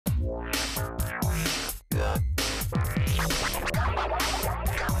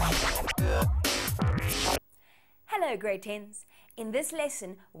Hello grade 10s. In this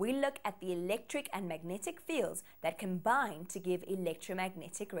lesson, we look at the electric and magnetic fields that combine to give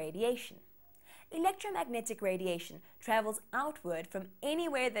electromagnetic radiation. Electromagnetic radiation travels outward from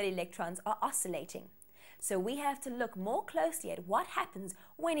anywhere that electrons are oscillating. So we have to look more closely at what happens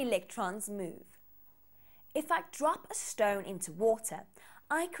when electrons move. If I drop a stone into water,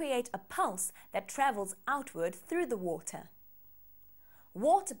 I create a pulse that travels outward through the water.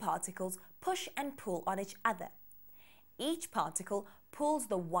 Water particles push and pull on each other. Each particle pulls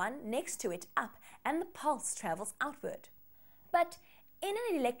the one next to it up and the pulse travels outward. But in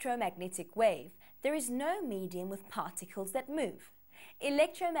an electromagnetic wave, there is no medium with particles that move.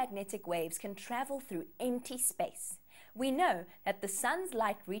 Electromagnetic waves can travel through empty space. We know that the sun's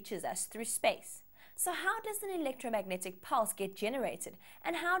light reaches us through space. So how does an electromagnetic pulse get generated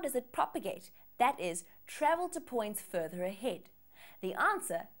and how does it propagate? That is, travel to points further ahead. The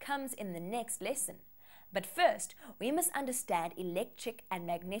answer comes in the next lesson. But first, we must understand electric and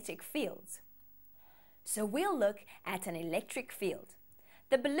magnetic fields. So we'll look at an electric field.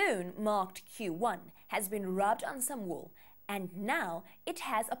 The balloon marked Q1 has been rubbed on some wool and now it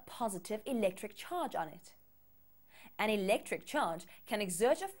has a positive electric charge on it. An electric charge can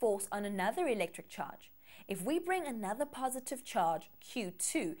exert a force on another electric charge. If we bring another positive charge,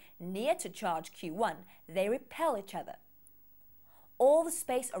 Q2, near to charge Q1, they repel each other. All the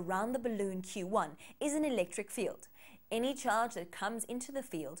space around the balloon Q1 is an electric field. Any charge that comes into the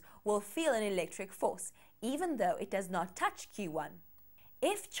field will feel an electric force, even though it does not touch Q1.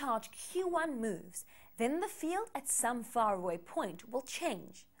 If charge Q1 moves, then the field at some faraway point will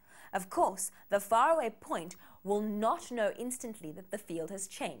change. Of course, the faraway point will not know instantly that the field has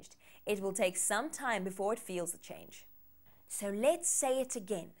changed. It will take some time before it feels the change. So let's say it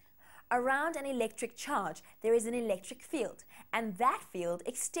again. Around an electric charge, there is an electric field, and that field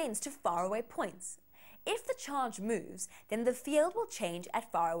extends to faraway points. If the charge moves, then the field will change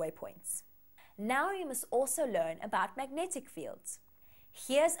at faraway points. Now we must also learn about magnetic fields.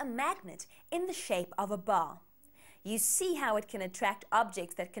 Here's a magnet in the shape of a bar. You see how it can attract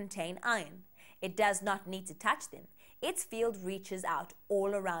objects that contain iron. It does not need to touch them. Its field reaches out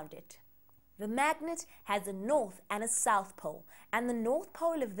all around it. The magnet has a north and a south pole, and the north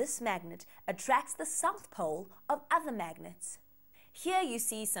pole of this magnet attracts the south pole of other magnets. Here you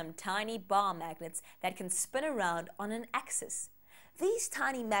see some tiny bar magnets that can spin around on an axis. These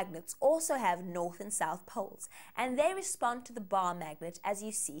tiny magnets also have north and south poles, and they respond to the bar magnet as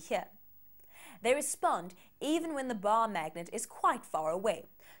you see here. They respond even when the bar magnet is quite far away,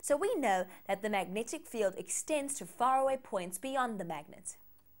 so we know that the magnetic field extends to faraway points beyond the magnet.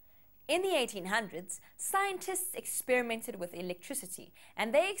 In the 1800s, scientists experimented with electricity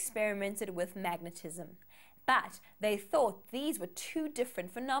and they experimented with magnetism, but they thought these were two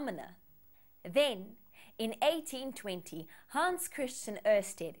different phenomena. Then, in 1820, Hans Christian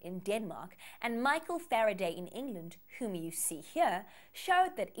Ørsted in Denmark and Michael Faraday in England, whom you see here,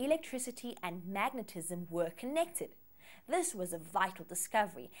 showed that electricity and magnetism were connected. This was a vital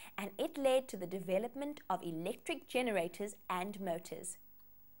discovery and it led to the development of electric generators and motors.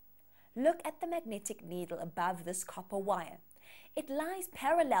 Look at the magnetic needle above this copper wire. It lies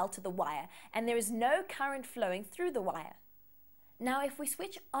parallel to the wire and there is no current flowing through the wire. Now if we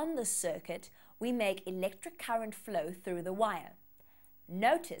switch on the circuit, we make electric current flow through the wire.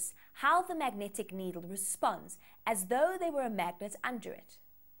 Notice how the magnetic needle responds as though there were a magnet under it.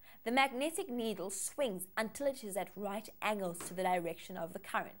 The magnetic needle swings until it is at right angles to the direction of the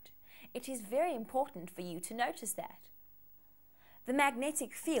current. It is very important for you to notice that. The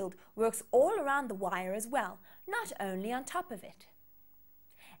magnetic field works all around the wire as well, not only on top of it.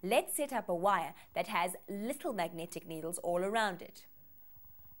 Let's set up a wire that has little magnetic needles all around it.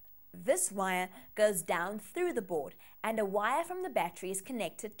 This wire goes down through the board and a wire from the battery is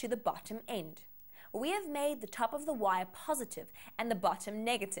connected to the bottom end. We have made the top of the wire positive and the bottom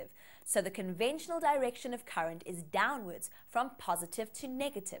negative, so the conventional direction of current is downwards from positive to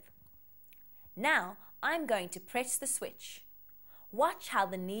negative. Now I'm going to press the switch. Watch how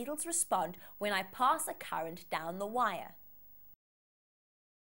the needles respond when I pass a current down the wire.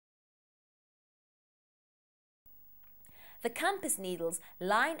 The compass needles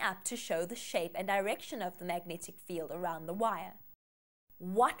line up to show the shape and direction of the magnetic field around the wire.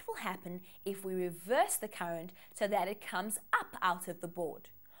 What will happen if we reverse the current so that it comes up out of the board?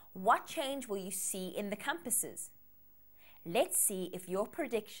 What change will you see in the compasses? Let's see if your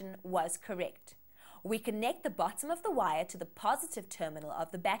prediction was correct. We connect the bottom of the wire to the positive terminal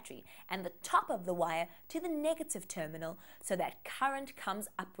of the battery and the top of the wire to the negative terminal so that current comes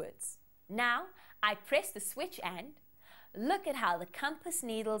upwards. Now I press the switch and look at how the compass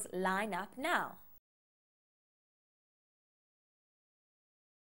needles line up now.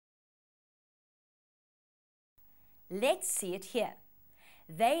 Let's see it here.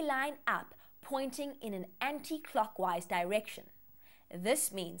 They line up, pointing in an anti-clockwise direction.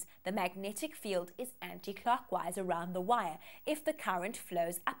 This means the magnetic field is anti-clockwise around the wire if the current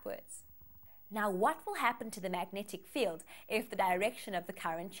flows upwards. Now, what will happen to the magnetic field if the direction of the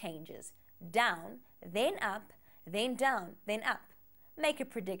current changes? Down, then up, then down, then up. Make a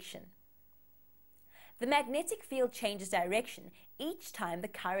prediction. The magnetic field changes direction each time the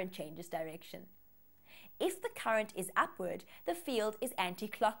current changes direction. If the current is upward, the field is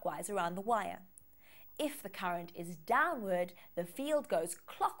anti-clockwise around the wire. If the current is downward, the field goes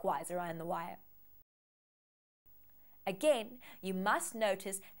clockwise around the wire. Again, you must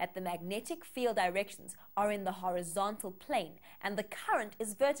notice that the magnetic field directions are in the horizontal plane and the current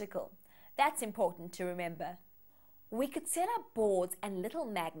is vertical. That's important to remember. We could set up boards and little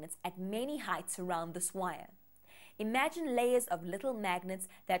magnets at many heights around this wire. Imagine layers of little magnets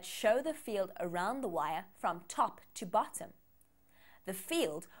that show the field around the wire from top to bottom. The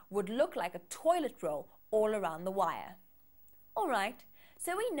field would look like a toilet roll all around the wire. Alright,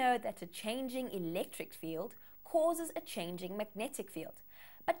 so we know that a changing electric field causes a changing magnetic field.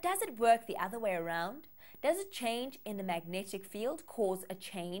 But does it work the other way around? Does a change in the magnetic field cause a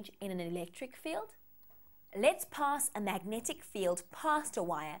change in an electric field? Let's pass a magnetic field past a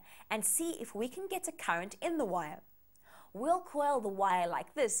wire and see if we can get a current in the wire. We'll coil the wire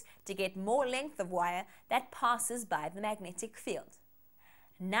like this to get more length of wire that passes by the magnetic field.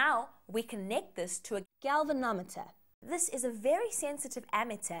 Now we connect this to a galvanometer. This is a very sensitive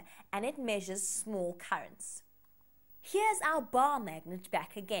ammeter and it measures small currents. Here's our bar magnet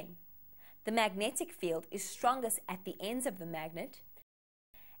back again. The magnetic field is strongest at the ends of the magnet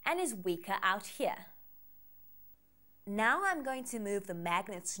and is weaker out here. Now I'm going to move the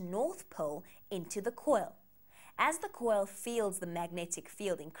magnet's north pole into the coil. As the coil feels the magnetic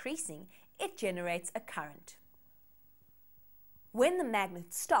field increasing, it generates a current. When the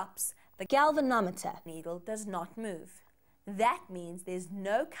magnet stops, the galvanometer needle does not move. That means there's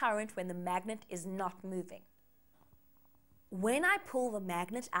no current when the magnet is not moving. When I pull the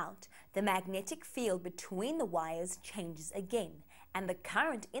magnet out, the magnetic field between the wires changes again, and the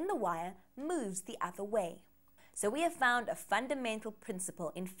current in the wire moves the other way. So we have found a fundamental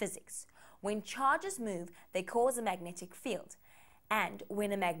principle in physics. When charges move, they cause a magnetic field. And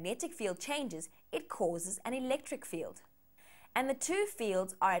when a magnetic field changes, it causes an electric field. And the two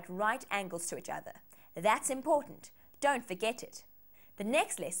fields are at right angles to each other. That's important. Don't forget it. The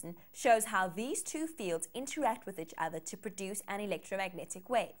next lesson shows how these two fields interact with each other to produce an electromagnetic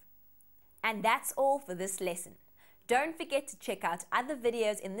wave. And that's all for this lesson. Don't forget to check out other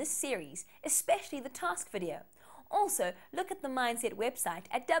videos in this series, especially the task video. Also, look at the Mindset website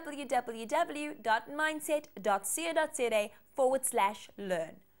at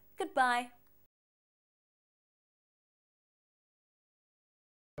www.mindset.co.za/learn. Goodbye.